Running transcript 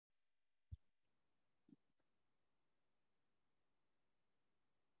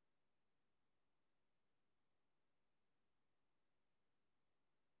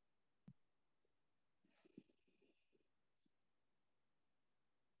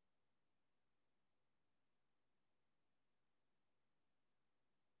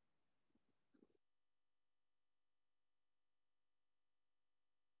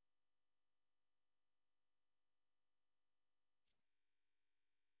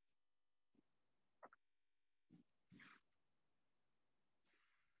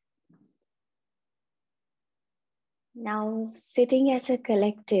Now, sitting as a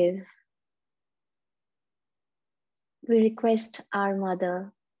collective, we request our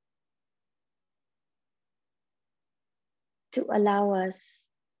mother to allow us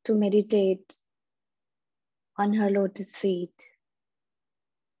to meditate on her lotus feet.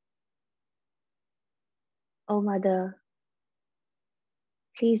 Oh, Mother,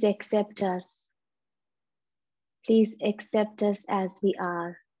 please accept us. Please accept us as we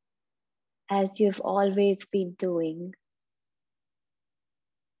are, as you've always been doing.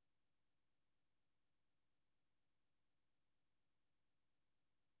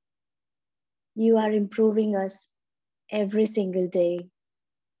 You are improving us every single day.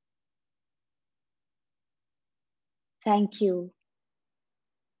 Thank you.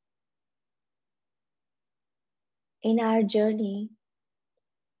 In our journey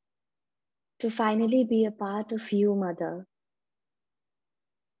to finally be a part of you, Mother,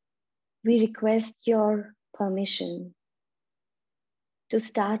 we request your permission to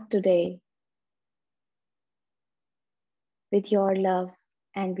start today with your love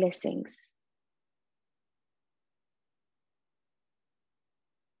and blessings.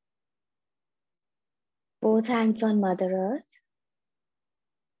 Both hands on Mother Earth.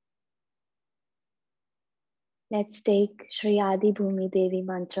 Let's take Shri Adi Bhumi Devi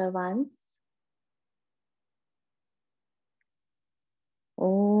mantra once.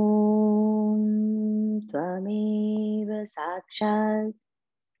 Om Tvameva Sakshat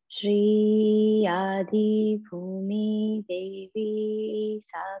Shri Adi Bhumi Devi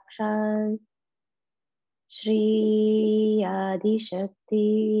Sakshat Shri Adi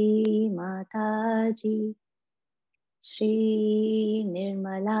Shakti Mataji Shri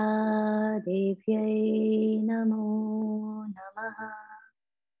Nirmala Devyai Namo Namaha.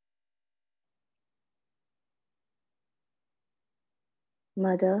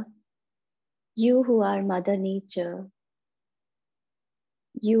 Mother, you who are Mother Nature,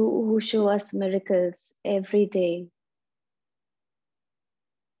 you who show us miracles every day,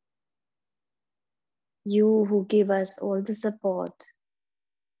 you who give us all the support,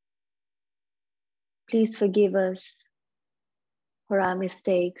 please forgive us for our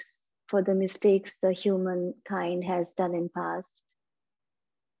mistakes, for the mistakes the humankind has done in past,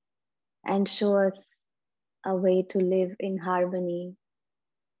 and show us a way to live in harmony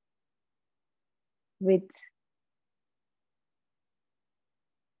with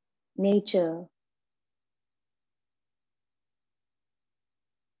nature.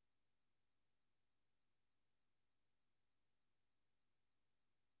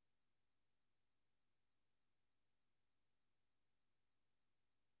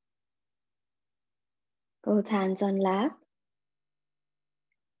 Both hands on lap,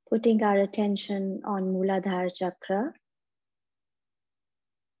 putting our attention on Mooladhar chakra.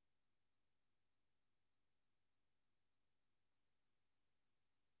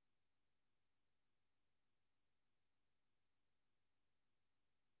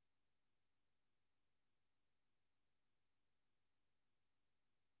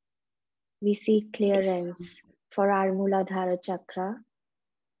 We seek clearance for our Mooladhara chakra,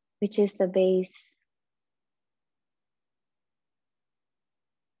 which is the base.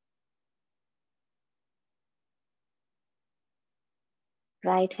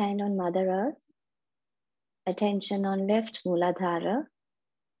 Right hand on Mother Earth, attention on left Mooladhara.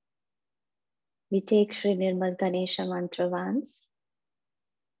 We take Shri Nirmal Ganesha mantra once.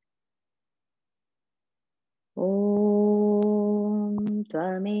 Om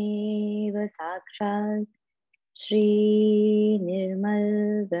Tvameva Sakshat Shri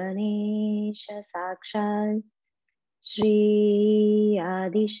Nirmal Ganesha Sakshat Shri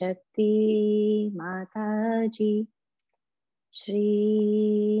Adi Shakti Mataji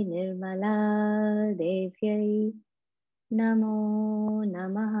Shri Nirmala Devyai Namo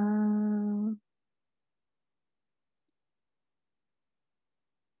Namaha.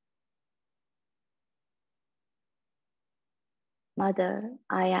 Mother,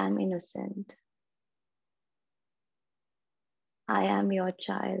 I am innocent. I am your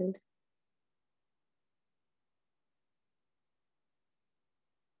child.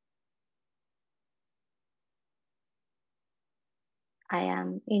 I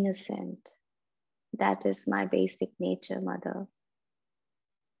am innocent. That is my basic nature, Mother.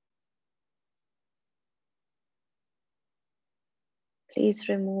 Please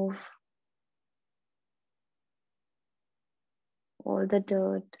remove all the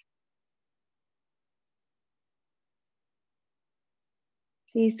dirt.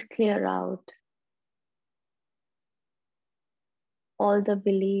 Please clear out all the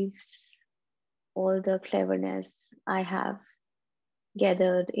beliefs, all the cleverness I have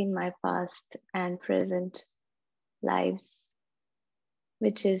gathered in my past and present. lives,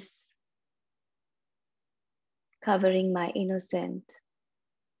 which is covering my innocent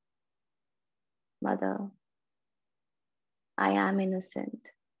mother. I am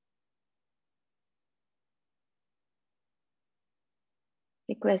innocent.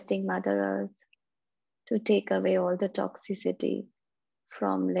 Requesting Mother Earth to take away all the toxicity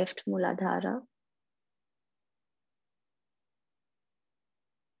from left Mooladhara.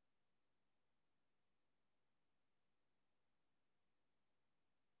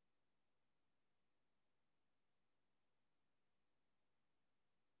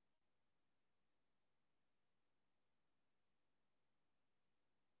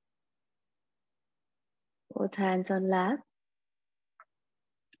 Both hands on lap.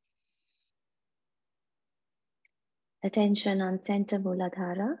 Attention on center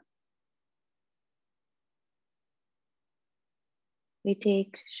Mooladhara. We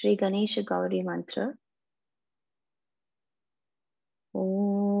take Shri Ganesha Gauri mantra.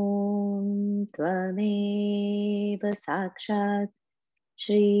 Om Tvameva Sakshat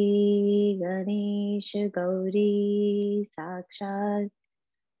Shri Ganesha Gauri Sakshat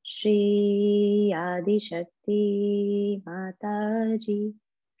Shri Adi Shakti Mataji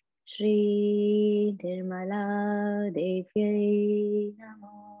Shri Nirmala Devyai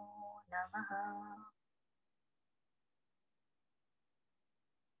Namo Namaha.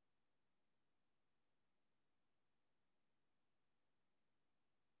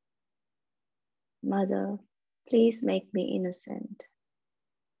 Mother, please make me innocent.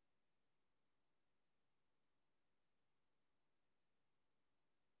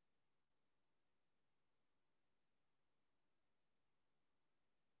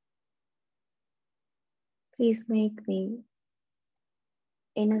 Please make me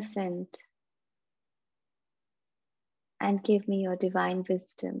innocent and give me your divine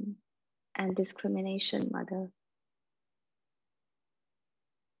wisdom and discrimination, Mother.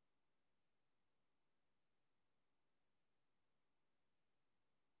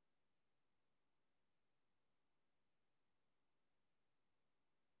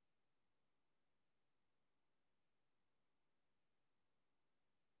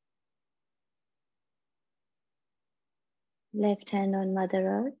 Left hand on Mother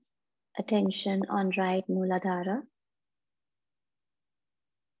Earth, attention on right Mooladhara.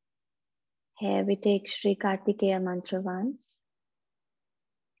 Here we take Shri Kartikeya mantra once.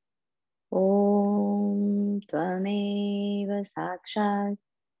 Om Tvameva Sakshat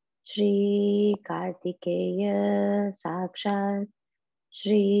Shri Kartikeya Sakshat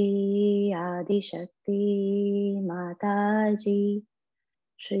Shri Adi Shakti Mataji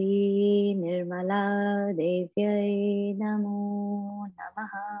Shri Nirmala Devyai Namo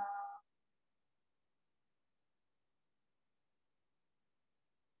Namaha.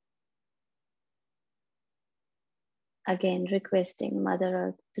 Again, requesting Mother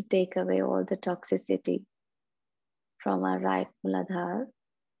Earth to take away all the toxicity from our right Mooladhara.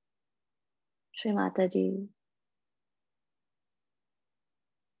 Shri Mataji,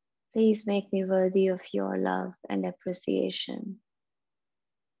 please make me worthy of your love and appreciation.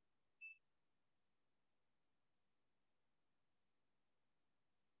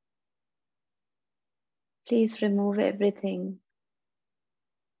 Please remove everything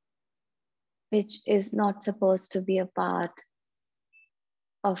which is not supposed to be a part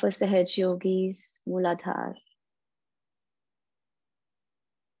of a Sahaj Yogi's Mooladhara.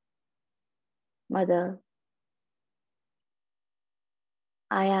 Mother,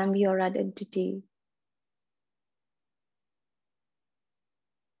 I am your identity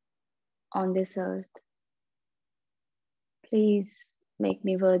on this earth. Please make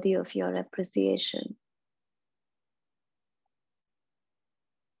me worthy of your appreciation.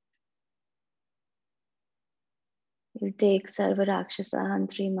 We'll take Sarva Rakshasa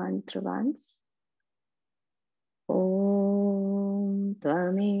Hantri mantra once. Om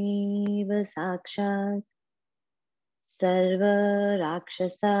Tvameva Sakshat Sarva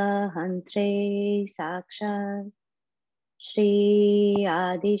Rakshasa Hantre Sakshat Shri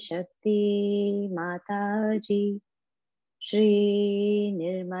Adi Shakti Mataji Shri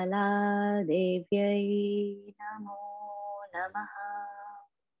Nirmala Devyai Namo Namaha.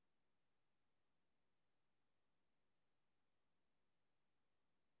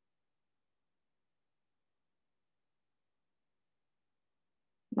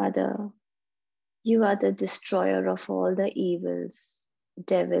 Mother, you are the destroyer of all the evils,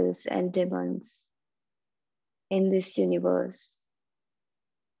 devils and demons in this universe.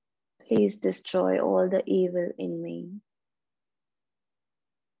 Please destroy all the evil in me.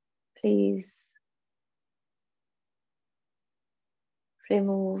 Please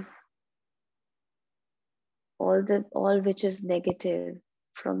remove all which is negative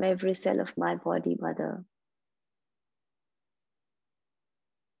from every cell of my body, Mother.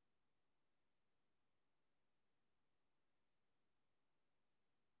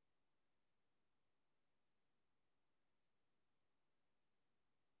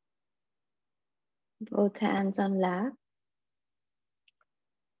 Both hands on lap.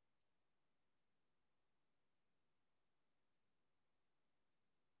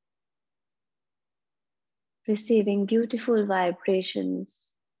 Receiving beautiful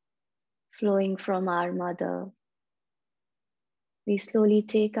vibrations flowing from our Mother. We slowly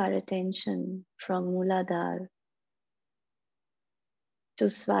take our attention from Mooladhar to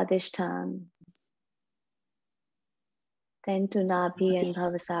Swadhisthana, then to Nabhi and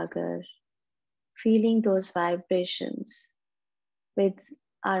Bhavasagar, feeling those vibrations with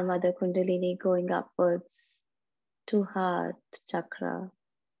our Mother Kundalini going upwards to heart chakra,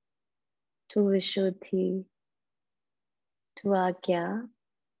 to Vishuddhi, to Agya,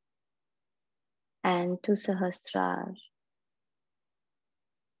 and to Sahastrar.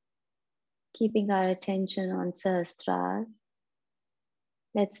 Keeping our attention on Sahastrar,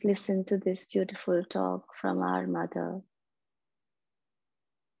 let's listen to this beautiful talk from our Mother.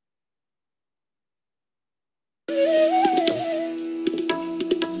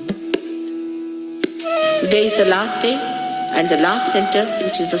 Today is the last day, and the last center,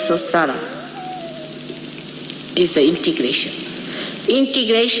 which is the Sahasrara, is the integration.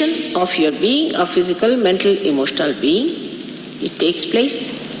 Integration of your being, of physical, mental, emotional being. It takes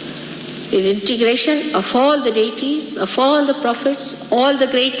place. Is integration of all the deities, of all the prophets, all the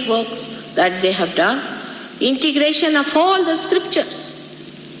great works that they have done. Integration of all the scriptures.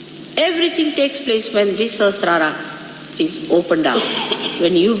 Everything takes place when this Sahasrara is opened up,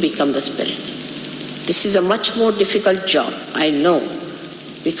 when you become the spirit. This is a much more difficult job, I know,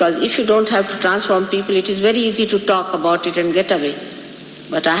 because if you don't have to transform people, it is very easy to talk about it and get away.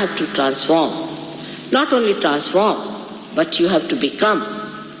 But I have to transform. Not only transform, but you have to become.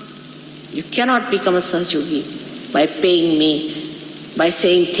 You cannot become a Sahajogi by paying me, by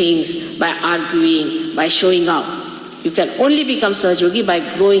saying things, by arguing, by showing up. You can only become Sahajogi by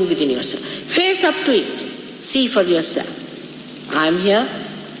growing within yourself. Face up to it. See for yourself. I am here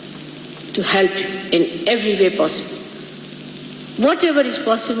to help you in every way possible. Whatever is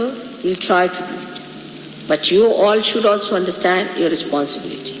possible, we'll try to do it. But you all should also understand your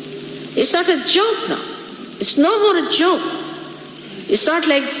responsibility. It's not a joke now. It's no more a joke. It's not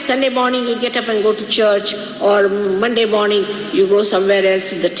like Sunday morning you get up and go to church, or Monday morning you go somewhere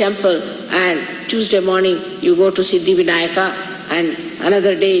else in the temple, and Tuesday morning you go to Siddhivinayaka, and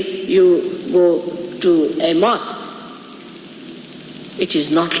another day you go to a mosque. It is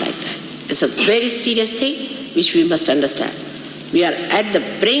not like that. It's a very serious thing which we must understand. We are at the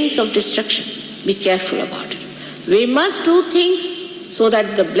brink of destruction. Be careful about it. We must do things so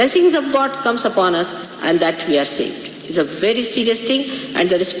that the blessings of God comes upon us and that we are saved. It's a very serious thing, and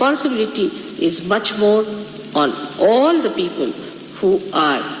the responsibility is much more on all the people who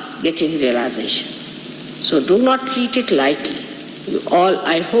are getting realization. So do not treat it lightly. You all,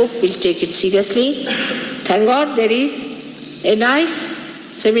 I hope, will take it seriously. Thank God there is a nice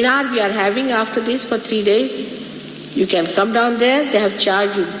seminar we are having after this for 3 days. You can come down there. They have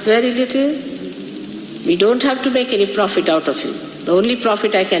charged you very little. We don't have to make any profit out of you. The only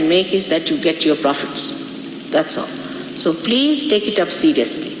profit I can make is that you get your profits. That's all. So please take it up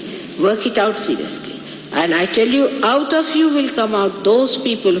seriously. Work it out seriously. And I tell you, out of you will come out those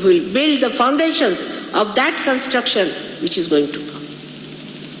people who will build the foundations of that construction which is going to come.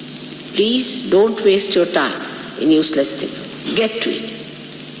 Please don't waste your time in useless things. Get to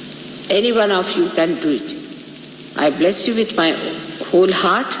it. Any one of you can do it. I bless you with my whole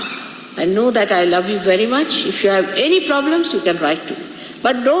heart. I know that I love you very much. If you have any problems, you can write to me.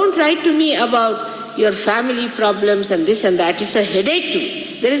 But don't write to me about your family problems and this and that. It's a headache to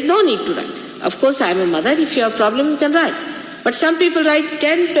me. There is no need to write. Of course, I am a mother. If you have a problem, you can write. But some people write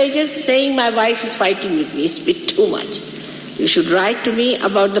 10 pages saying my wife is fighting with me. It's a bit too much. You should write to me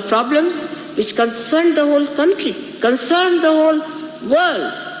about the problems which concern the whole country, concern the whole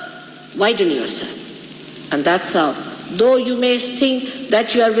world. Widen yourself. And that's how. Though you may think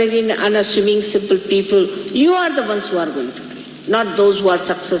that you are very unassuming, simple people, you are the ones who are going to do it. Not those who are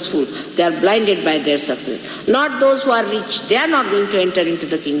successful. They are blinded by their success. Not those who are rich. They are not going to enter into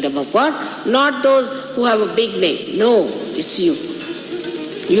the kingdom of God. Not those who have a big name. No, it's you.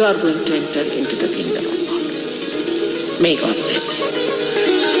 You are going to enter into the kingdom of God. May God bless you.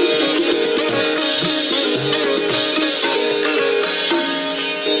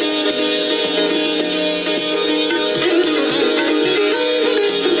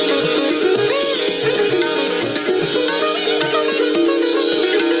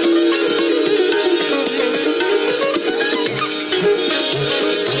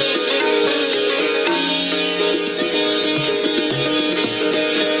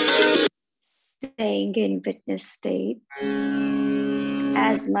 being in witness state,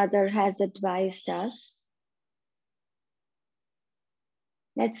 as Mother has advised us,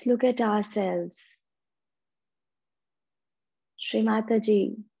 let's look at ourselves. Shri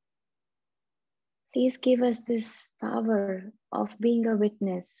Mataji, please give us this power of being a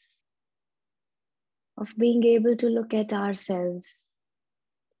witness, of being able to look at ourselves.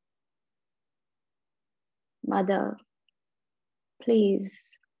 Mother, please,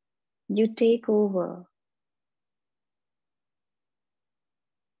 you take over.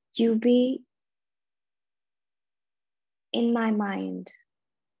 You be in my mind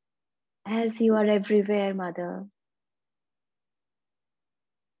as you are everywhere, Mother.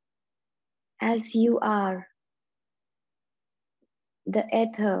 As you are the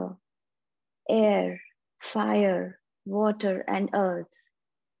ether, air, fire, water, and earth.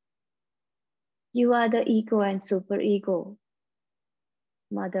 You are the ego and superego.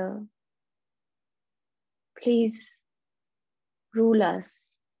 Mother, please rule us.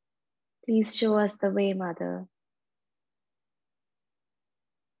 Please show us the way, Mother.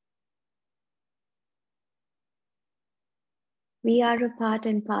 We are a part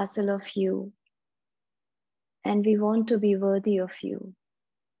and parcel of you, and we want to be worthy of you.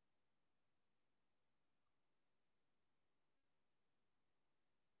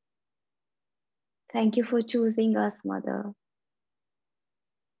 Thank you for choosing us, Mother.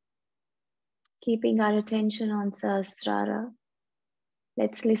 Keeping our attention on Sahastrar,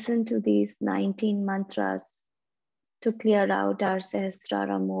 let's listen to these 19 mantras to clear out our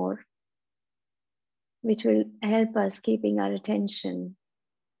Sahastrar more, which will help us keeping our attention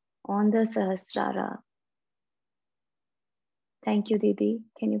on the Sahastrar. Thank you, Didi.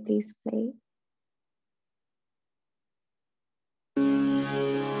 Can you please play?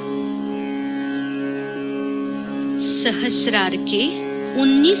 सहस्रार के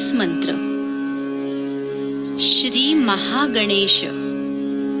 19 मंत्र। श्री महागणेश।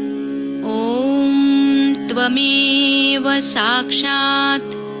 ओम त्वमेव साक्षात्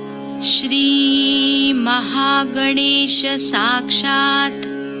श्री महागणेश साक्षात्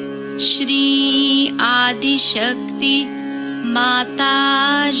श्री आदिशक्ति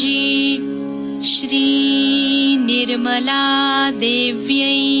माताजी श्री निर्मला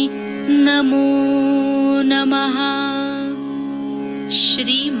देव्यै नमो नमः।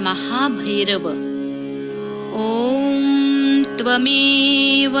 श्री महाभैरव। ओम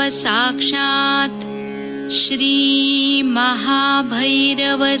त्वमेव साक्षात् श्री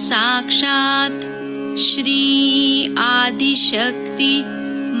महाभैरव साक्षात् श्री आदिशक्ति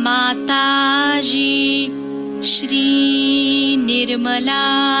माताजी श्री निर्मला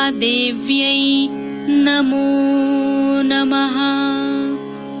देव्यै नमो नमः।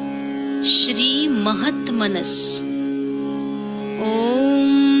 श्री महत्मनस।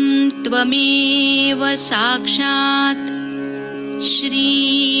 ओम त्वमेव साक्षात्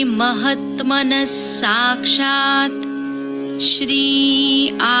श्री महत्मनस साक्षात् श्री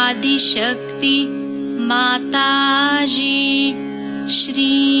आदिशक्ति माताजी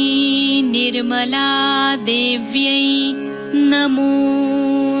श्री निर्मला देव्यै नमो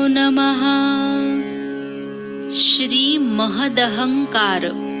नमः। श्री महदहंकार।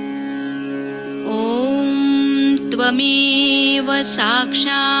 ओम त्वमेव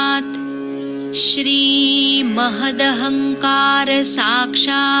साक्षात् श्री महदहंकार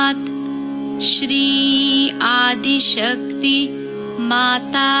साक्षात् श्री आदिशक्ति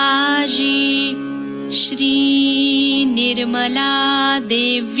माताजी श्री निर्मला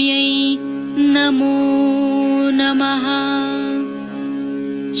देव्यै नमो नमः।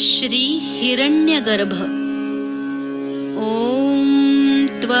 श्री हिरण्यगर्भ। ओम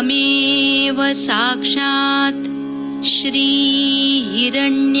त्वमेव साक्षात् श्री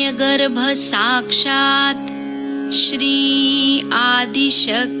हिरण्यगर्भ साक्षात् श्री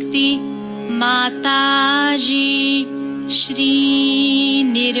आदिशक्ति माताजी श्री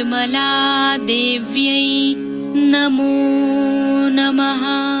निर्मला देव्यै नमो नमः।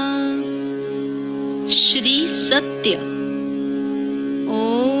 श्री सत्य।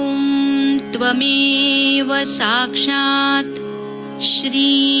 ओम त्वमेव साक्षात् श्री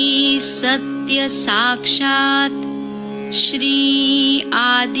सत्य साक्षात् श्री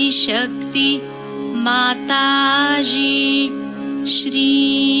आदिशक्ति माताजी श्री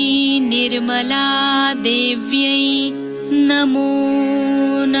निर्मला देव्यै नमो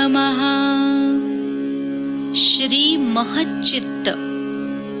नमः। श्री महच्चित्त।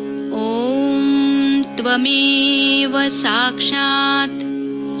 ओम त्वमेव साक्षात्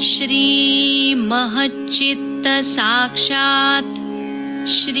श्री महच्चित्त साक्षात्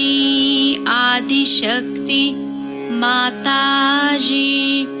श्री आदिशक्ति माताजी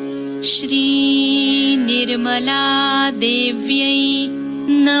श्रीनिर्मला देव्यै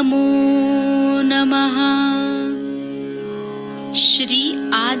नमो नमः। श्री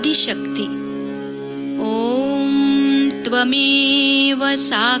आदिशक्ति। ॐ त्वमेव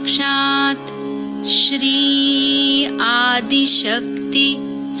साक्षात् श्री आदिशक्ति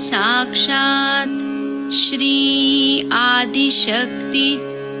साक्षात् श्री आदिशक्ति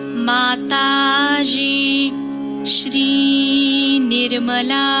माताजी श्री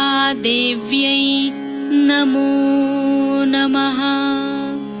निर्मला देव्यै नमो नमः।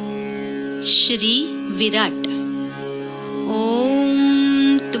 श्री विराट।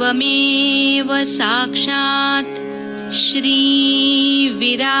 ॐ त्वमेव साक्षात् श्री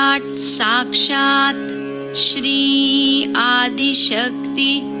विराट साक्षात् श्री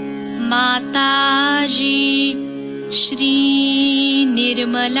आदिशक्ति माताजी श्री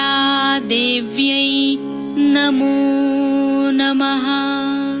निर्मला देव्यै नमो नमः।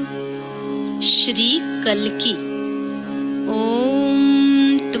 श्री कल्की। ॐ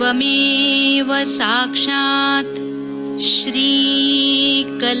त्वमेव साक्षात् श्री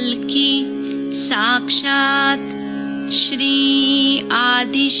कल्की साक्षात् श्री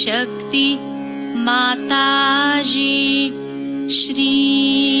आदिशक्ति माताजी श्री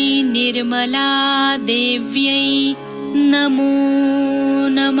निर्मला देव्यै नमो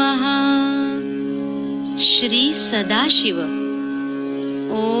नमः। श्री सदाशिव।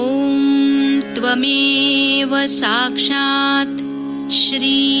 ॐ त्वमेव साक्षात्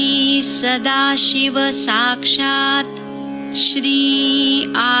श्री सदाशिव साक्षात् श्री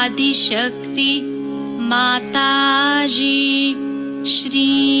आदिशक्ति माताजी श्री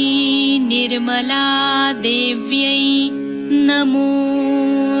निर्मला देव्यै नमो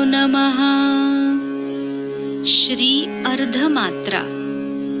नमः। श्री अर्धमात्रा।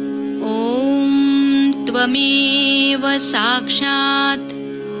 ॐ त्वमेव साक्षात्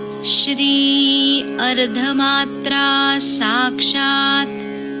श्री अर्धमात्रा साक्षात्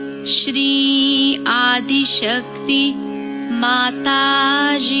श्री आदिशक्ति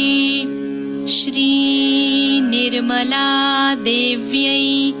माताजी श्री निर्मला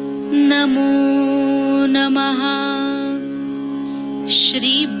देव्यै नमो नमः।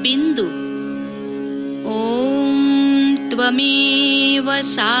 श्री बिंदु। ॐ त्वमेव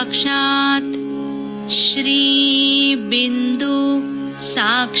साक्षात् श्री बिंदु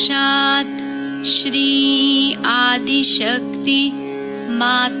साक्षात् श्री आदिशक्ति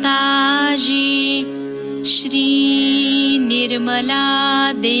माताजी श्री निर्मला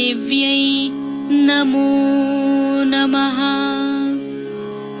देव्यै नमो नमः।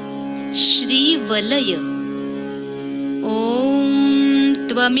 श्री वलय। ॐ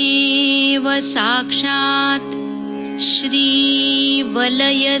त्वमेव साक्षात् श्री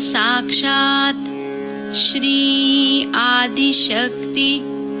वलय साक्षात् श्री आदिशक्ति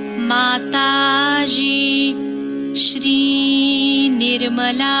माताजी श्री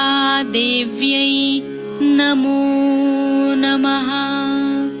निर्मला देव्यै नमो नमः।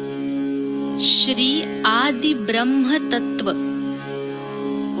 श्री आदि ब्रह्म तत्व।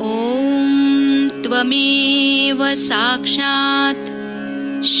 ॐ त्वमेव साक्षात्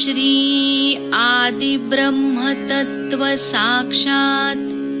श्री आदि ब्रह्म तत्व साक्षात्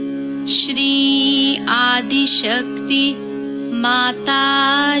श्री आदिशक्ति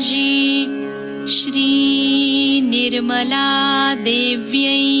माताजी श्री निर्मला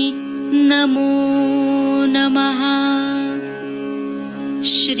देव्यै नमो नमः।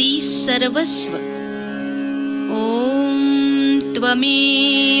 श्री सर्वस्व। ॐ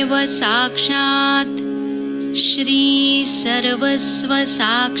त्वमेव साक्षात् श्री सर्वस्व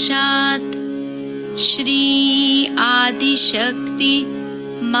साक्षात् श्री आदिशक्ति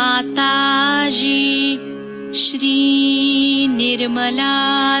माताजी श्री निर्मला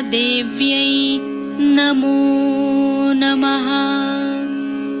देव्यै नमो नमः।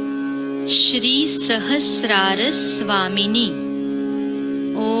 श्री सहस्रार स्वामिनी।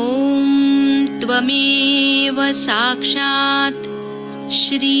 ॐ त्वमेव साक्षात्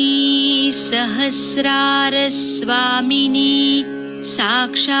श्री सहस्रार स्वामिनी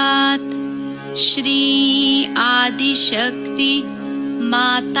साक्षात् श्री आदिशक्ति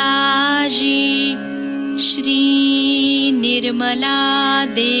माताजी श्री निर्मला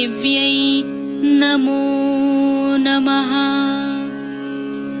देव्यै नमो नमः।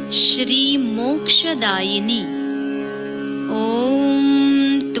 श्री मोक्षदायिनी।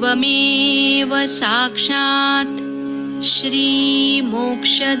 ॐ त्वमेव साक्षात् श्री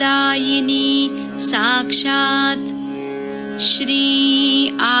मोक्षदायिनी साक्षात् श्री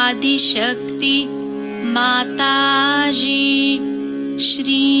आदिशक्ति माताजी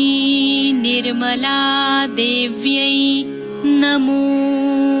श्री निर्मला देव्यै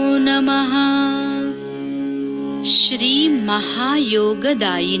नमो नमः। श्री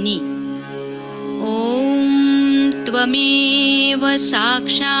महायोगदायिनी ॐ त्वमेव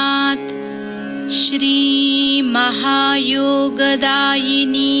साक्षात् श्री महायोगदायिनी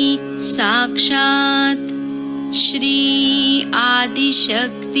साक्षात् श्री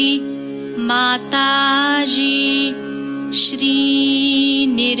आदिशक्ति माताजी श्री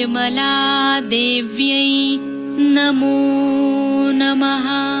निर्मला देव्यै नमो नमः।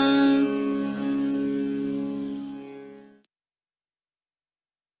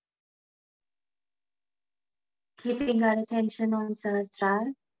 Keeping our attention on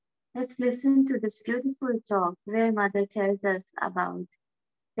Sahastrar, let's listen to this beautiful talk where Mother tells us about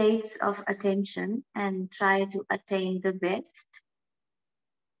states of attention and try to attain the best.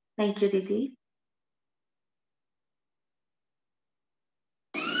 Thank you, Didi.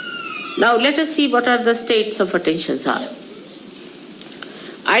 Now let us see what are the states of attentions are.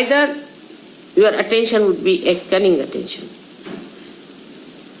 Either your attention would be a cunning attention.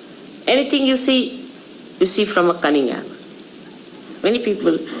 Anything you see from a cunning angle. Many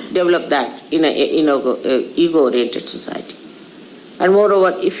people develop that in an ego-oriented society. And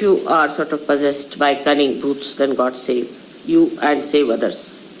moreover, if you are sort of possessed by cunning brutes, then God save you and save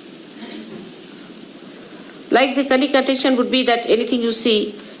others. Like the cunning attention would be that anything you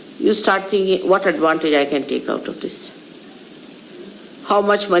see, you start thinking, what advantage I can take out of this? How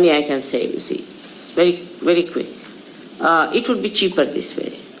much money I can save, you see. It's very, very quick. It would be cheaper this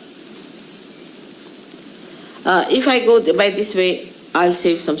way. If I go by this way, I'll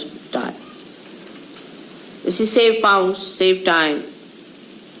save some time. You see, save pounds, save time,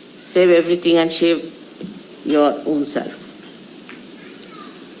 save everything and save your own self.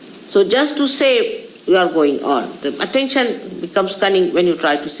 So just to save, you are going on. The attention becomes cunning when you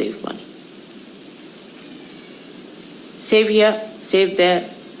try to save money. Save here, save there,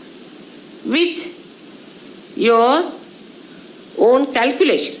 with your own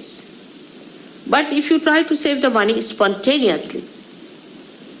calculations. But if you try to save the money spontaneously,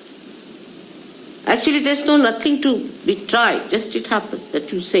 actually there's nothing to be tried, just it happens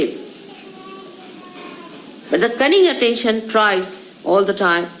that you save. But the cunning attention tries all the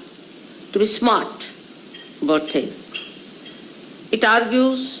time to be smart about things. It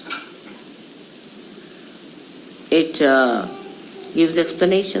argues, it gives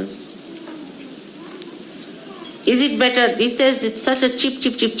explanations. Is it better? These days it's such a cheap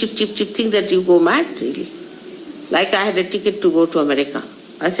thing that you go mad, really. Like I had a ticket to go to America.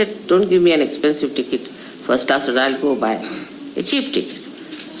 I said, don't give me an expensive ticket, first class, or I'll go buy a cheap ticket.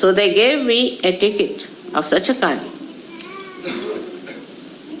 So they gave me a ticket of such a kind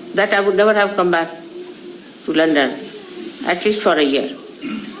that I would never have come back to London, at least for a year.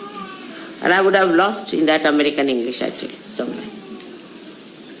 And I would have lost in that American English, actually, somewhere.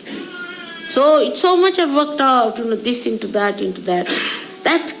 So it's so much I've worked out, this into that.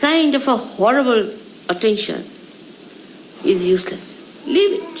 That kind of a horrible attention is useless.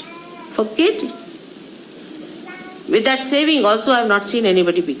 Leave it. Forget it. With that saving also, I have not seen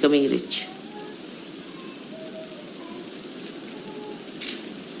anybody becoming rich.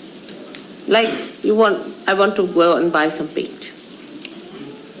 Like I want to go and buy some paint.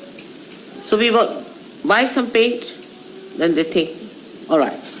 So we buy some paint, then they think, all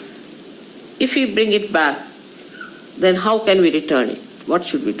right, if we bring it back, then how can we return it? What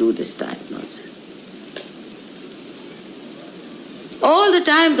should we do this time? Nonsense. All the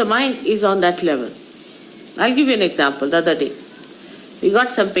time the mind is on that level. I'll give you an example. The other day, we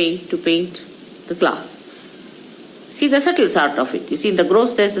got some paint to paint the glass. See the subtle sort of it. You see in the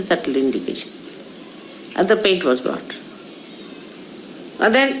gross there's a subtle indication. And the paint was brought.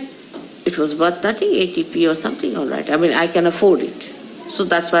 And then it was worth nothing, 80p or something, all right. I mean, I can afford it. So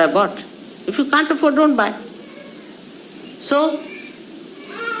that's why I bought. If you can't afford, don't buy. So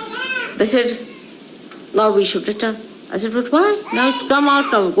they said, now we should return. I said, but why? Now it's come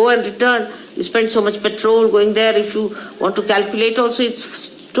out, now go and return. You spend so much petrol going there. If you want to calculate also, it's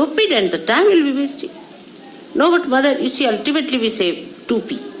stupid and the time will be wasting. No, but mother, you see, ultimately we save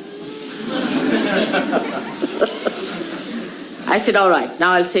 2p. I said, all right,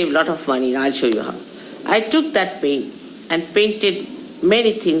 now I'll save a lot of money. Now I'll show you how. I took that paint and painted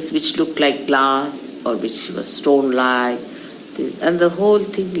many things which looked like glass or which was stone-like. And the whole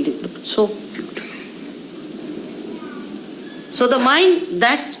thing looked so beautiful. So the mind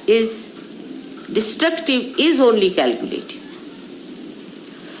that is destructive is only calculating.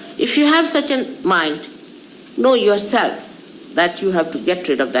 If you have such a mind, know yourself that you have to get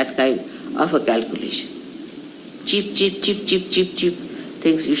rid of that kind of a calculation. Cheap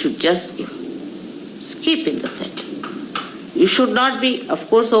things you should just keep in the center. You should not be, of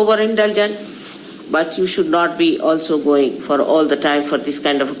course, overindulgent, but you should not be also going for all the time for this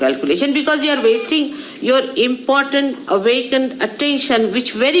kind of a calculation, because you are wasting your important awakened attention,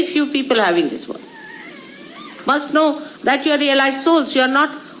 which very few people have in this world. Must know that you are realized souls. You are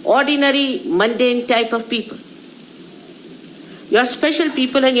not ordinary, mundane type of people. You are special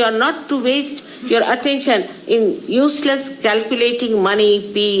people, and you are not to waste your attention in useless calculating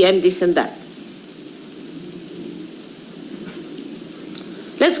money, P and this and that.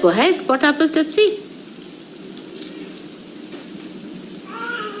 Let's go ahead. What happens? Let's see.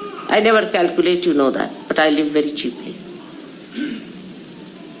 I never calculate, you know that, but I live very cheaply.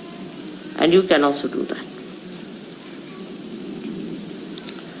 And you can also do that.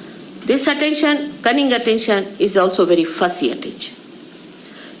 This attention, cunning attention, is also very fussy attention.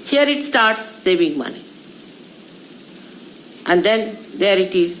 Here it starts saving money. And then there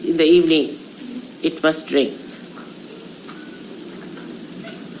it is in the evening, it must drink.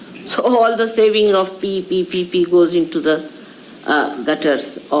 So all the saving of P goes into the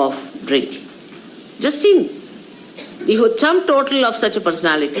gutters of drinking. Just see, the sum total of such a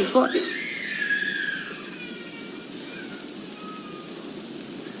personality is what?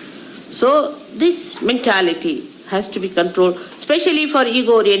 So this mentality has to be controlled, especially for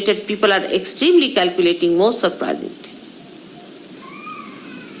ego-oriented people are extremely calculating, most surprising it is.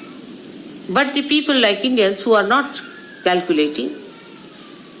 But the people like Indians who are not calculating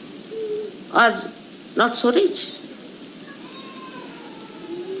are not so rich.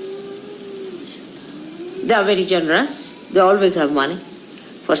 They are very generous. They always have money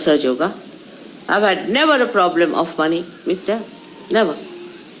for Sahaja Yoga. I've had never a problem of money with them. Never.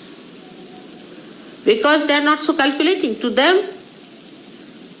 Because they are not so calculating. To them,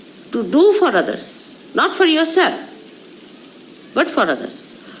 to do for others, not for yourself, but for others.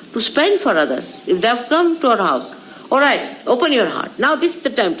 To spend for others. If they have come to our house, all right, open your heart. Now this is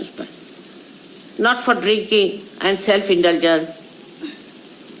the time to spend. Not for drinking and self-indulgence,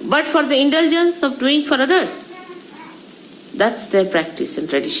 but for the indulgence of doing for others. That's their practice and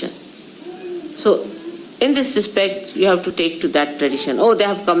tradition. So, in this respect, you have to take to that tradition. Oh, they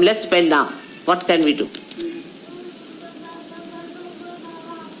have come, let's spend now. What can we do?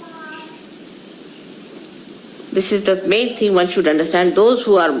 This is the main thing one should understand. Those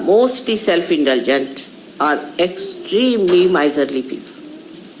who are mostly self-indulgent are extremely miserly people.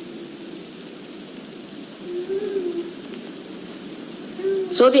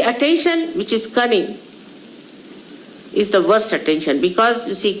 So the attention which is cunning is the worst attention, because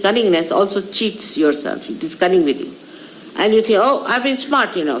you see, cunningness also cheats yourself. It is cunning with you. And you think, oh, I've been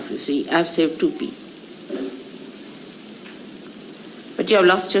smart enough, you see, I've saved 2p. But you have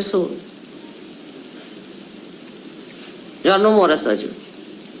lost your soul. You are no more a Sahaja.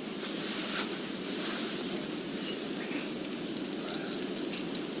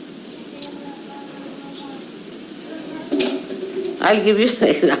 I'll give you an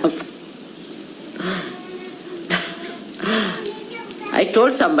example. I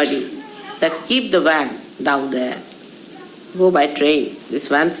told somebody that keep the van down there. Go by train. This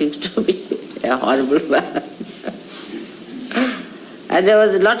van seems to be a horrible van. And there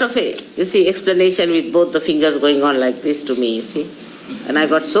was a lot of, explanation with both the fingers going on like this to me, you see. And I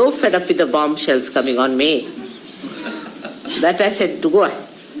got so fed up with the bombshells coming on me that I said to go ahead.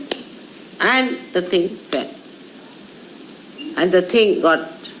 And the thing fell. And the thing got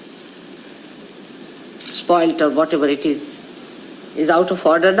spoilt or whatever it is out of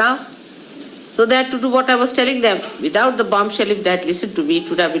order now. So they had to do what I was telling them. Without the bombshell, if they had listened to me, it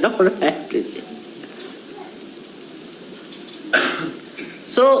would have been all right.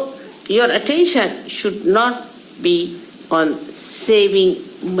 So your attention should not be on saving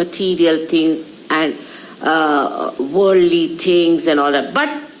material things and worldly things and all that, but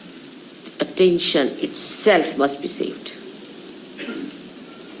attention itself must be saved.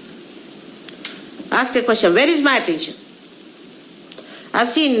 Ask a question, where is my attention? I've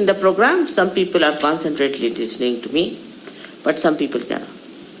seen in the program, some people are concentratedly listening to me, but some people cannot.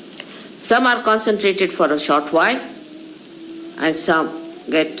 Some are concentrated for a short while, and some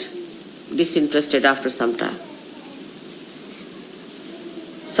get disinterested after some time.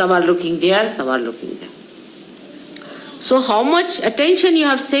 Some are looking there, some are looking there. So how much attention you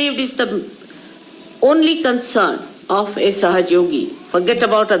have saved is the only concern of a Sahaja Yogi. Forget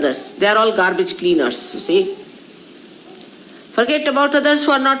about others. They are all garbage cleaners, you see. Forget about others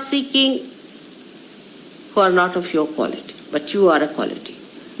who are not seeking, who are not of your quality, but you are a quality.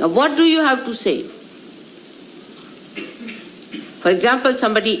 Now what do you have to save? For example,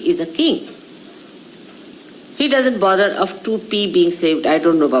 somebody is a king. He doesn't bother of 2p being saved. I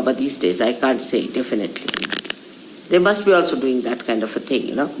don't know, Baba, these days. I can't say definitely. They must be also doing that kind of a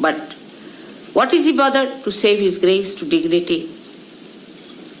thing, But what is he bothered? To save his grace, to dignity.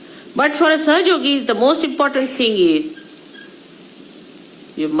 But for a Sahaja Yogi, the most important thing is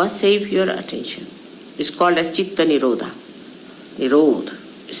you must save your attention. It's called as Chitta Nirodha. Nirodha,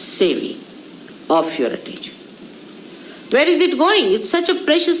 saving of your attention. Where is it going? It's such a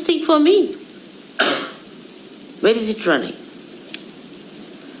precious thing for me. Where is it running?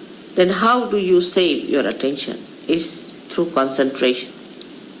 Then how do you save your attention? Is through concentration.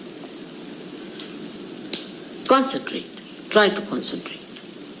 Concentrate. Try to concentrate.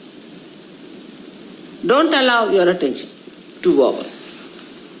 Don't allow your attention to wobble.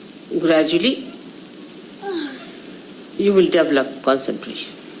 Gradually, you will develop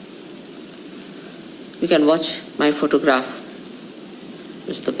concentration. You can watch my photograph.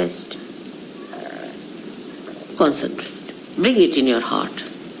 It's the best. Concentrate. Bring it in your heart.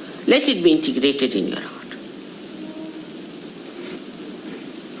 Let it be integrated in your heart.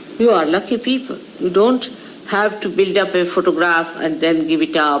 You are lucky people. You don't have to build up a photograph and then give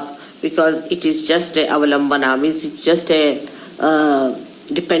it up because it is just a avalambana, means it's just a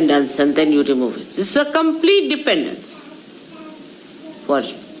dependence, and then you remove it. This is a complete dependence for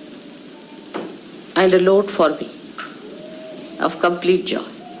you and a load for me of complete joy.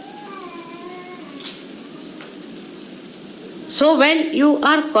 So when you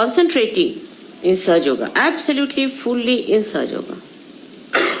are concentrating in Sahaja Yoga, absolutely fully in Sahaja Yoga,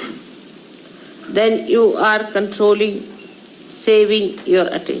 then you are controlling, saving your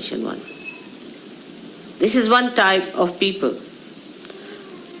attention one. This is one type of people.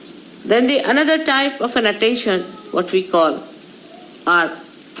 Then the another type of an attention, what we call, are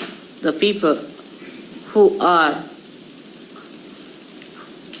the people who are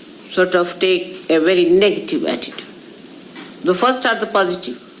sort of take a very negative attitude. The first are the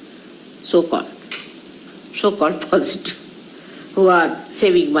positive, so-called positive, who are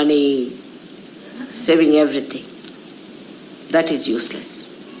saving money, saving everything. That is useless.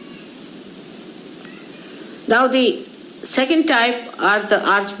 Now the second type are the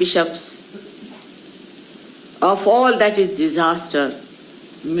archbishops of all that is disaster,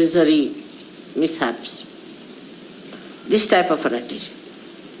 misery, mishaps. This type of an attention.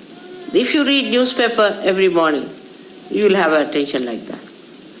 If you read newspaper every morning, you will have an attention like that.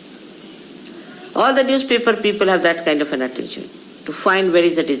 All the newspaper people have that kind of an attention, to find where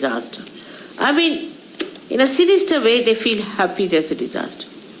is the disaster. I mean, in a sinister way, they feel happy there's a disaster.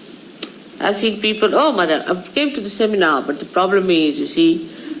 I've seen people, oh mother, I came to the seminar, but the problem is, you see,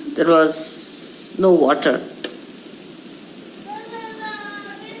 there was no water.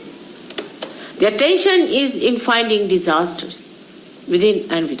 The attention is in finding disasters, within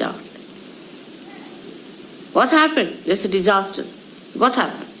and without. What happened? There's a disaster. What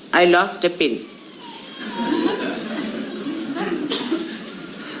happened? I lost a pin.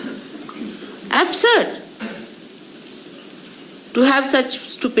 Absurd to have such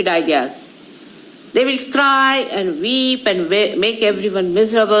stupid ideas. They will cry and weep and make everyone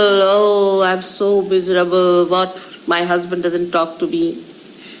miserable. Oh, I'm so miserable. What? My husband doesn't talk to me.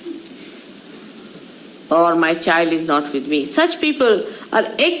 Or my child is not with me. Such people are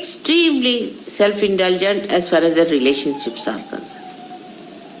extremely self-indulgent as far as their relationships are concerned.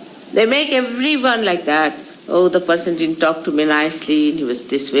 They make everyone like that. Oh, the person didn't talk to me nicely, he was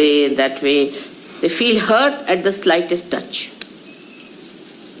this way and that way. They feel hurt at the slightest touch.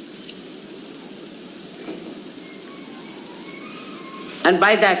 And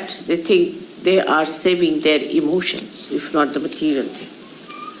by that, they think they are saving their emotions, if not the material thing.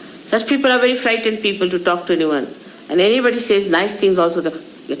 Such people are very frightened people to talk to anyone. And anybody says nice things also, they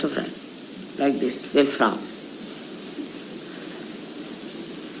get a friend. Like this, they'll frown.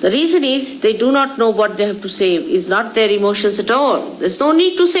 The reason is they do not know what they have to save. It's not their emotions at all. There's no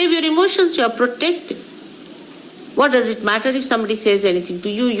need to save your emotions. You are protected. What does it matter if somebody says anything to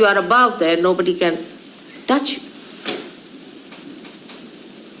you? You are above there. Nobody can touch you.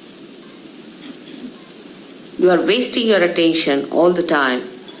 You are wasting your attention all the time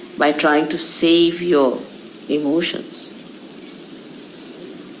by trying to save your emotions.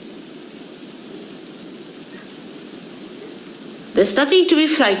 There's nothing to be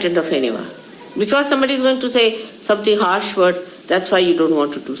frightened of anyone. Because somebody is going to say something harsh word, that's why you don't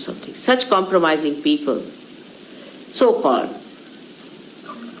want to do something. Such compromising people, so-called,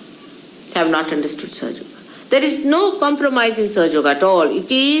 have not understood Sahaja Yoga. There is no compromise in Sahaja Yoga at all. It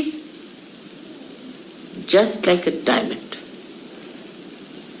is just like a diamond.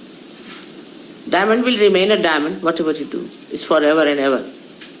 Diamond will remain a diamond, whatever you do. It's forever and ever.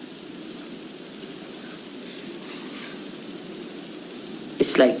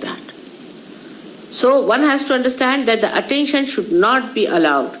 It's like that. So one has to understand that the attention should not be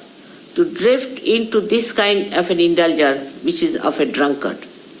allowed to drift into this kind of an indulgence, which is of a drunkard.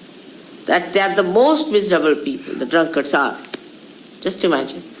 That they are the most miserable people, the drunkards are. Just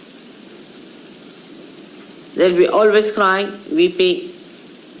imagine. They'll be always crying, weeping,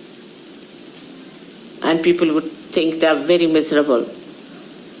 and people would think they are very miserable.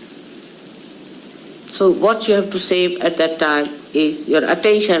 So what you have to save at that time is your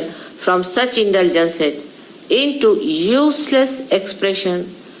attention from such indulgences into useless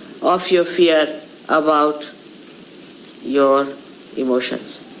expression of your fear about your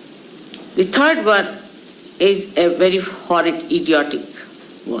emotions. The third one is a very horrid, idiotic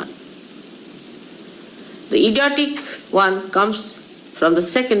one. The idiotic one comes from the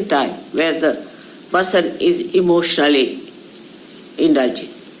second type, where the person is emotionally indulging.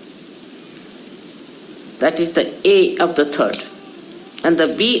 That is the A of the third. And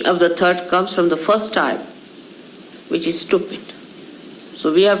the B of the third comes from the first type, which is stupid.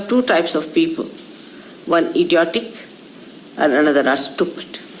 So we have two types of people. One idiotic and another are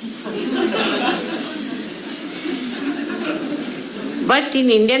stupid. But in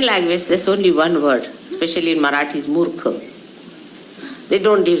Indian language, there's only one word, especially in Marathi, is murkha. They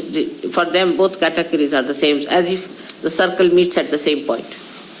don't, for them both categories are the same, as if the circle meets at the same point.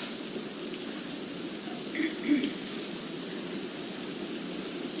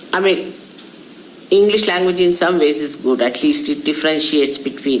 I mean, English language in some ways is good, at least it differentiates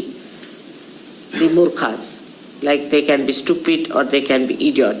between the murkhas. Like they can be stupid or they can be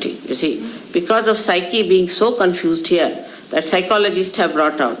idiotic. You see, because of psyche being so confused here, that psychologists have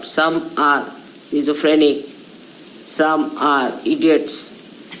brought out, some are schizophrenic, some are idiots,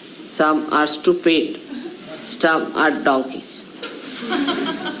 some are stupid, some are donkeys.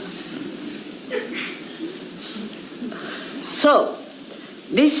 So,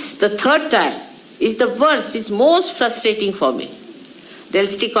 the third type is the worst, is most frustrating for me. They'll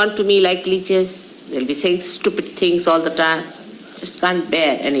stick on to me like leeches, they'll be saying stupid things all the time. Just can't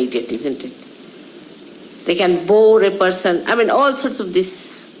bear an idiot, isn't it? They can bore a person. I mean, all sorts of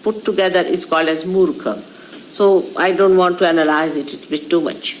this put together is called as murkha. So I don't want to analyze it, it's a bit too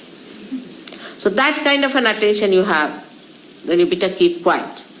much. So that kind of an attention you have, then you better keep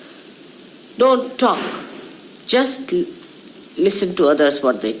quiet. Don't talk. Just listen to others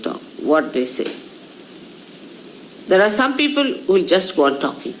what they talk, what they say. There are some people who will just go on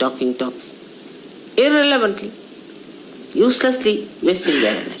talking, irrelevantly, uselessly wasting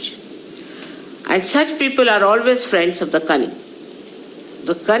their energy. And such people are always friends of the cunning.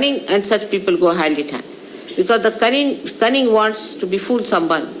 The cunning and such people go hand in hand. Because the cunning wants to befool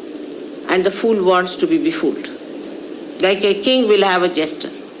someone, and the fool wants to be befooled. Like a king will have a jester.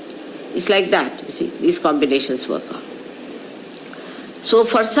 It's like that, you see, these combinations work out. So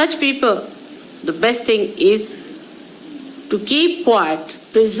for such people, the best thing is to keep quiet,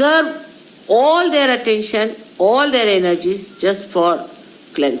 preserve all their attention, all their energies just for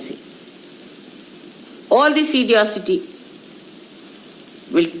cleansing. All this idiocy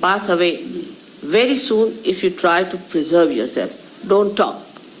will pass away very soon if you try to preserve yourself. Don't talk.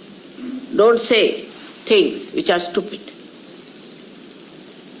 Don't say things which are stupid,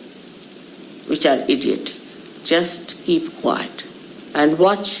 which are idiotic. Just keep quiet and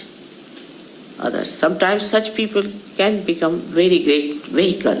watch others. Sometimes such people can become very great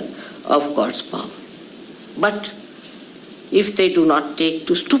vehicle of God's power. But if they do not take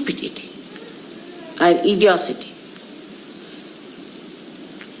to stupidity and idiocy,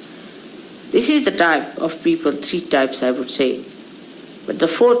 this is the type of people, three types I would say. But the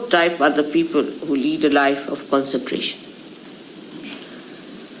fourth type are the people who lead a life of concentration.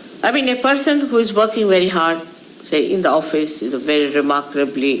 I mean, a person who is working very hard, say in the office, is a very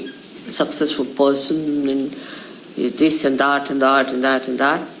remarkably successful person, and is this and that and that and that and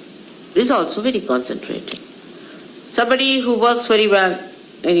that, is also very concentrated. Somebody who works very well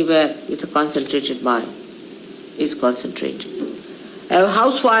anywhere with a concentrated mind is concentrated. A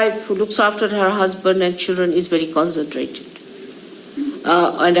housewife who looks after her husband and children is very concentrated.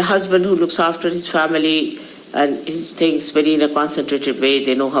 And a husband who looks after his family and his things very in a concentrated way.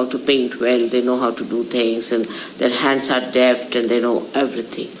 They know how to paint well, they know how to do things, and their hands are deft and they know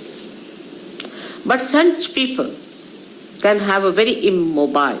everything. But such people can have a very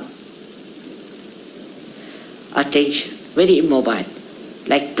immobile attention, very immobile,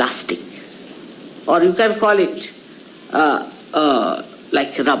 like plastic. Or you can call it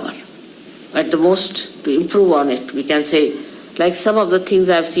like rubber. At the most, to improve on it, we can say, like some of the things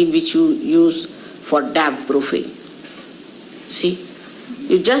I've seen which you use for damp proofing. See?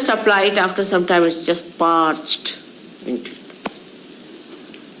 You just apply it, after some time it's just parched into it.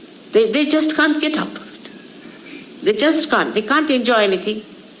 They just can't get out of it. They just can't. They can't enjoy anything.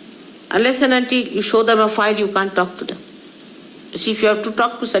 Unless and until you show them a file, you can't talk to them. You see, if you have to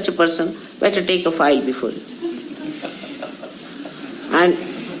talk to such a person, better take a file before you. And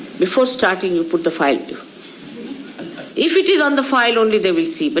before starting, you put the file before. If it is on the file only, they will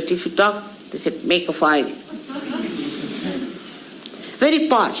see. But if you talk, they said, make a file. Very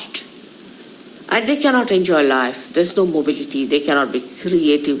parched. And they cannot enjoy life. There's no mobility. They cannot be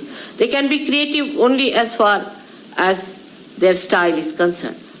creative. They can be creative only as far as their style is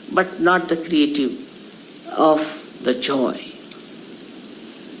concerned, but not the creative of the joy.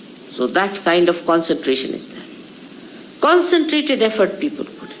 So that kind of concentration is there. Concentrated effort, people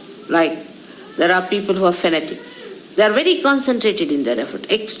put. Like, there are people who are fanatics. They are very concentrated in their effort,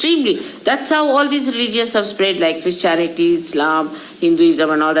 extremely. That's how all these religions have spread, like Christianity, Islam, Hinduism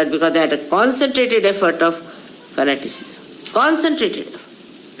and all that, because they had a concentrated effort of fanaticism. Concentrated effort.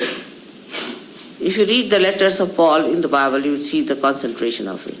 If you read the letters of Paul in the Bible, you will see the concentration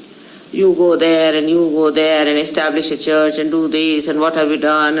of it. You go there and you go there and establish a church and do this and what have you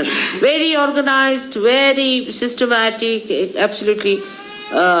done. And very organized, very systematic, absolutely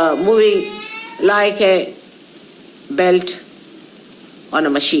moving like a belt on a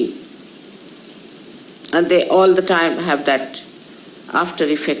machine. And they all the time have that after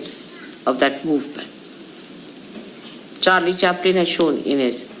effects of that movement. Charlie Chaplin has shown in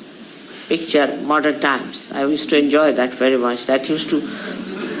his picture Modern Times. I used to enjoy that very much. That used to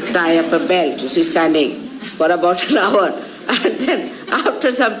tie up a belt, you see, standing for about an hour. And then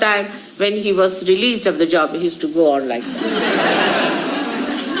after some time, when he was released of the job, he used to go on like that.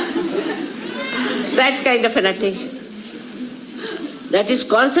 That kind of an attention. That is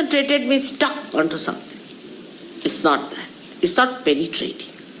concentrated, means stuck onto something. It's not that. It's not penetrating.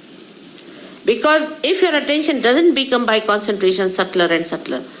 Because if your attention doesn't become by concentration subtler and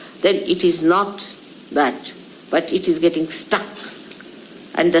subtler, then it is not that, but it is getting stuck.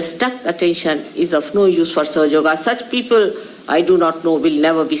 And the stuck attention is of no use for Sahaja Yoga. Such people, I do not know, will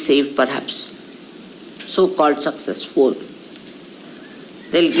never be saved perhaps. So-called successful.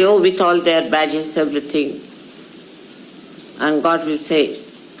 They'll go with all their badges, everything. And God will say,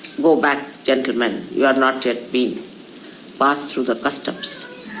 go back, gentlemen, you are not yet been passed through the customs.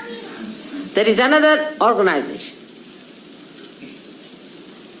 There is another organization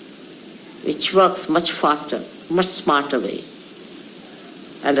which works much faster, much smarter way,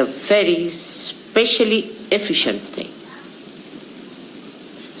 and a very specially efficient thing.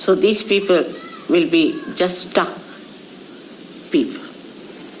 So these people will be just stuck people.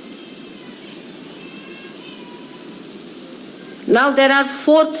 Now there are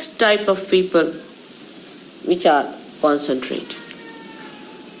fourth type of people which are concentrated.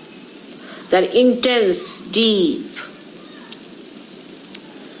 They're intense, deep.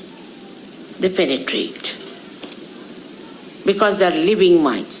 They penetrate. Because they are living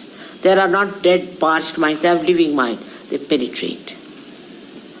minds. They are not dead, parched minds. They have living mind. They penetrate.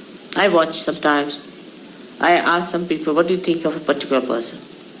 I watch sometimes. I ask some people, what do you think of a particular person?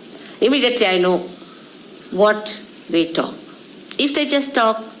 Immediately I know what they talk. If they just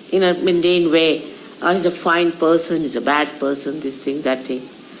talk in a mundane way, he's a fine person, he's a bad person, this thing, that thing,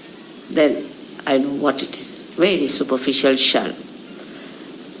 then I know what it is. Very superficial, shallow.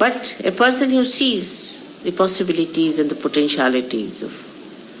 But a person who sees the possibilities and the potentialities of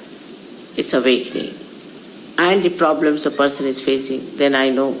its awakening and the problems a person is facing, then I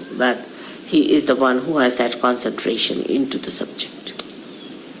know that he is the one who has that concentration into the subject.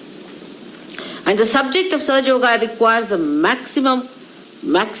 And the subject of Sahaja Yoga requires the maximum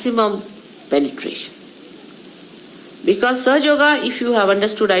penetration. Because Sahaja Yoga, if you have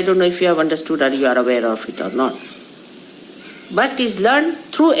understood, I don't know if you have understood or you are aware of it or not, but is learned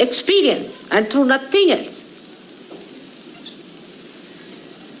through experience and through nothing else.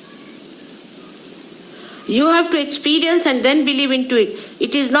 You have to experience and then believe into it.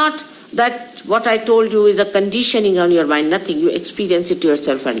 It is not that what I told you is a conditioning on your mind, nothing. You experience it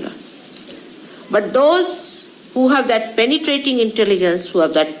yourself and learn. But those who have that penetrating intelligence, who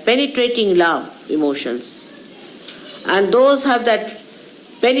have that penetrating love, emotions, and those have that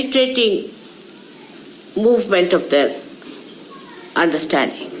penetrating movement of their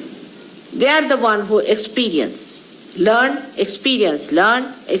understanding, they are the one who experience, learn, experience,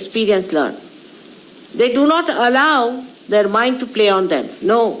 learn, experience, learn. They do not allow their mind to play on them.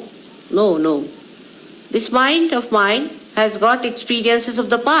 No, no, no. This mind of mine has got experiences of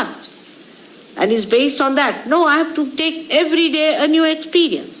the past and is based on that. No, I have to take every day a new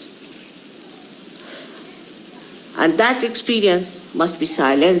experience. And that experience must be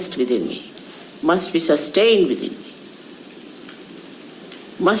silenced within me, must be sustained within me.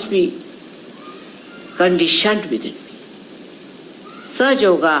 must be conditioned within me. Such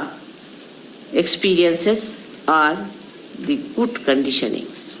yoga experiences are the good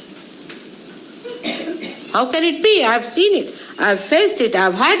conditionings. How can it be? I have seen it, I have faced it, I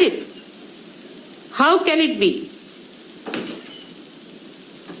have had it. How can it be?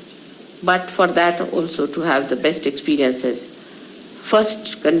 But for that also to have the best experiences,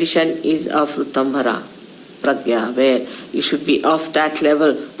 first condition is avruttambhara, pragya, where you should be of that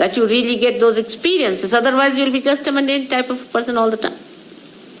level that you really get those experiences. Otherwise you will be just a mundane type of person all the time.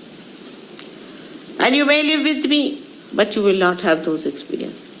 And you may live with me, but you will not have those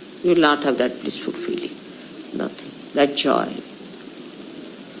experiences. You will not have that blissful feeling. Nothing. That joy.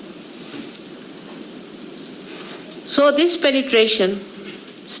 So this penetration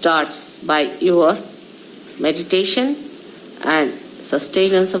starts by your meditation and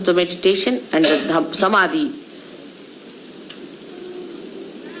sustenance of the meditation and the samadhi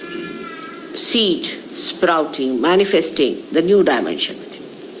seed sprouting, manifesting the new dimension with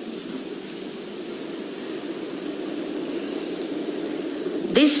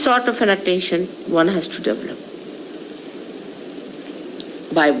you. This sort of an attention one has to develop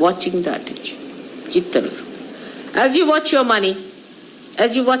by watching the attention. Chitta. As you watch your money,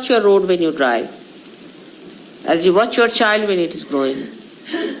 as you watch your road when you drive, as you watch your child when it is growing,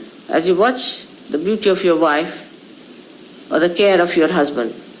 as you watch the beauty of your wife or the care of your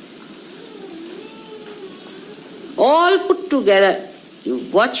husband, all put together, you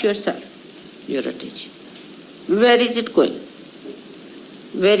watch yourself, your attention. Where is it going?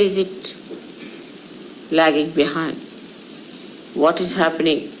 Where is it lagging behind? What is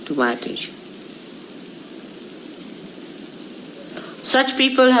happening to my attention? Such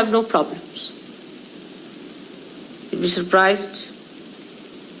people have no problems. You'll be surprised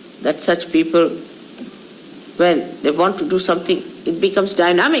that such people, when they want to do something, it becomes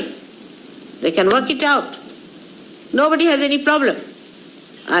dynamic. They can work it out. Nobody has any problem.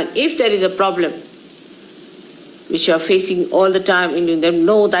 And if there is a problem which you are facing all the time, and you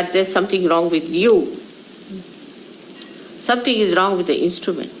know that there's something wrong with you, something is wrong with the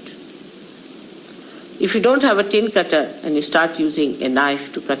instrument. If you don't have a tin cutter and you start using a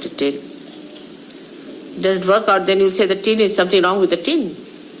knife to cut a tin, it doesn't work out, then you'll say the tin is something wrong with the tin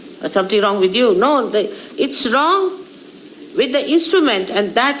or something wrong with you. No, it's wrong with the instrument,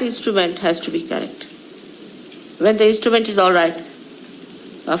 and that instrument has to be correct. When the instrument is all right,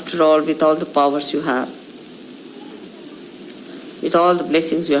 after all, with all the powers you have, with all the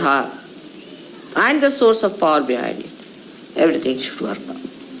blessings you have, and the source of power behind it, everything should work out.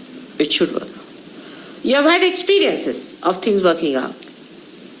 It should work out. You have had experiences of things working out.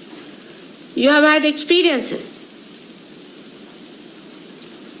 You have had experiences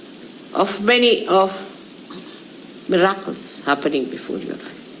of many of miracles happening before your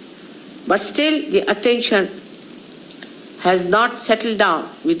eyes. But still the attention has not settled down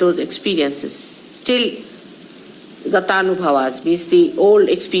with those experiences. Still gatanubhavas, means the old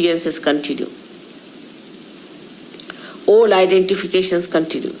experiences continue. Old identifications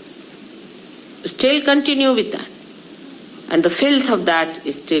continue. Still continue with that. And the filth of that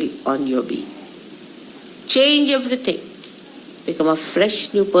is still on your being. Change everything. Become a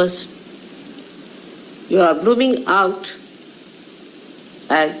fresh new person. You are blooming out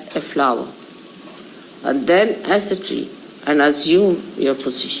as a flower, and then as a tree, and assume your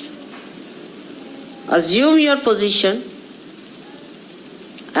position. Assume your position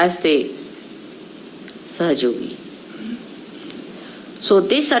as the Sahajogi. So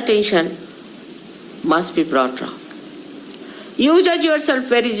this attention must be brought round. You judge yourself,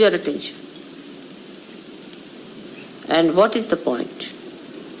 where is your attention? And what is the point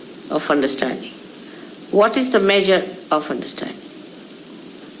of understanding? What is the measure of understanding?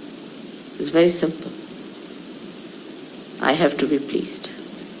 It's very simple. I have to be pleased,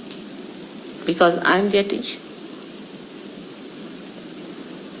 because I am the attention.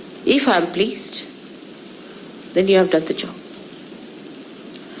 If I am pleased, then you have done the job.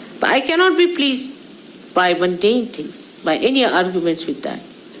 But I cannot be pleased by mundane things, by any arguments with that,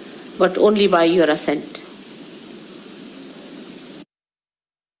 but only by your assent.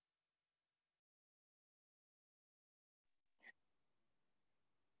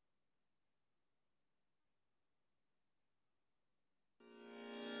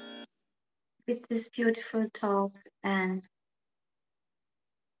 With this beautiful talk and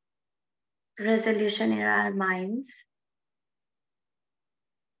resolution in our minds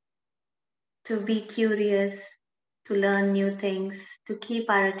to be curious, to learn new things, to keep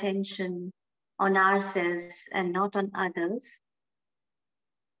our attention on ourselves and not on others,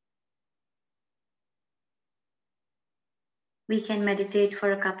 We can meditate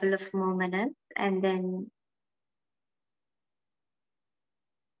for a couple of more minutes and then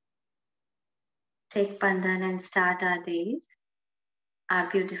take Bandhan and start our days, our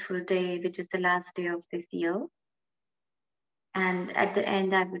beautiful day, which is the last day of this year. And at the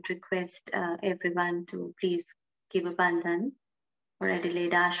end, I would request everyone to please give a Bandhan for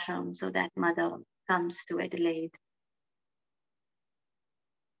Adelaide Ashram so that Mother comes to Adelaide,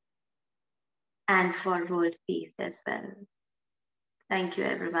 and for world peace as well. Thank you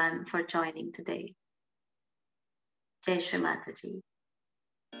everyone for joining today. Jai Shri Mataji.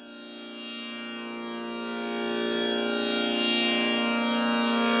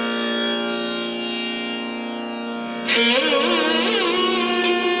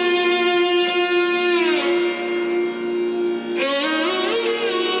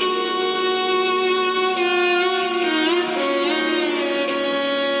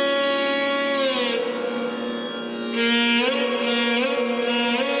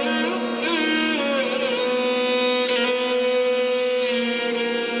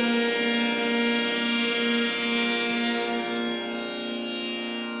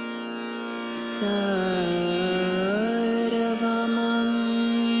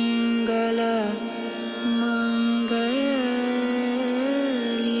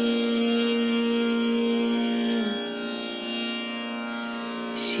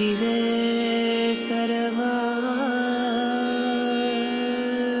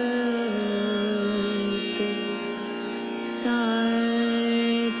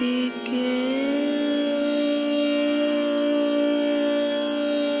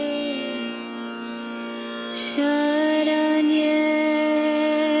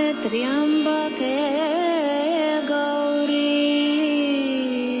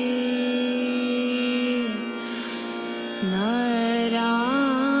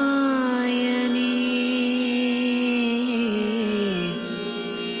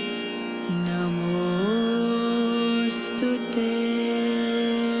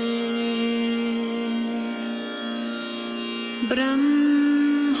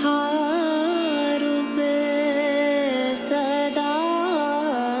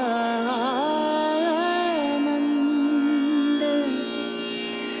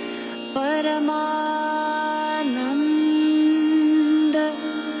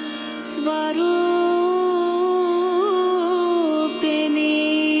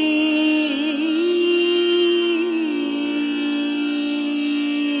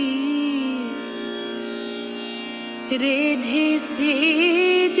 Riddhi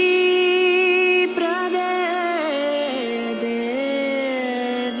Siddhi Prade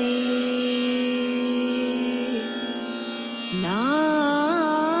Devi Narayani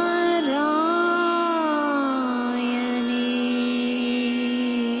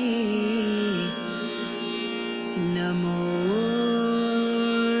Namostute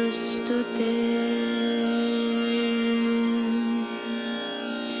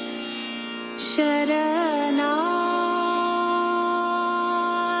Sharana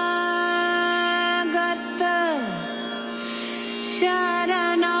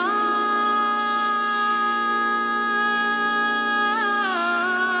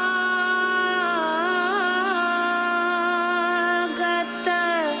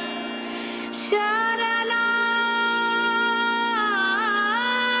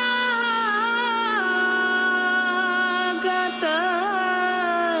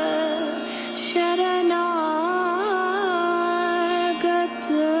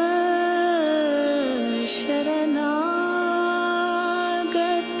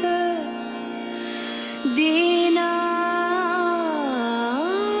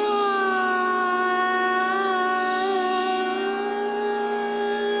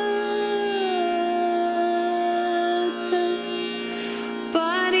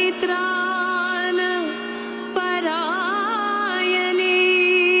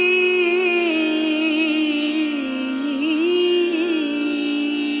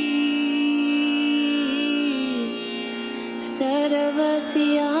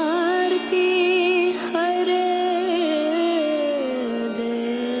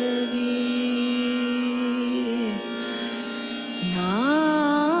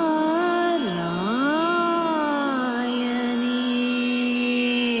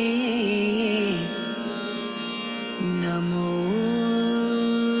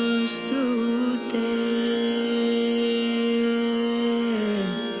Namostute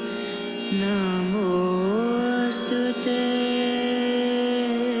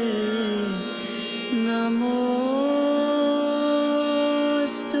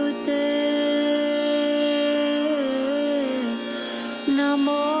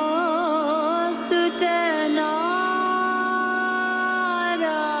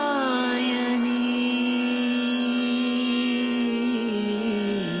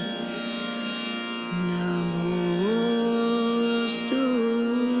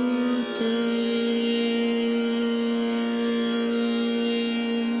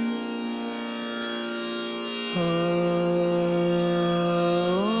Oh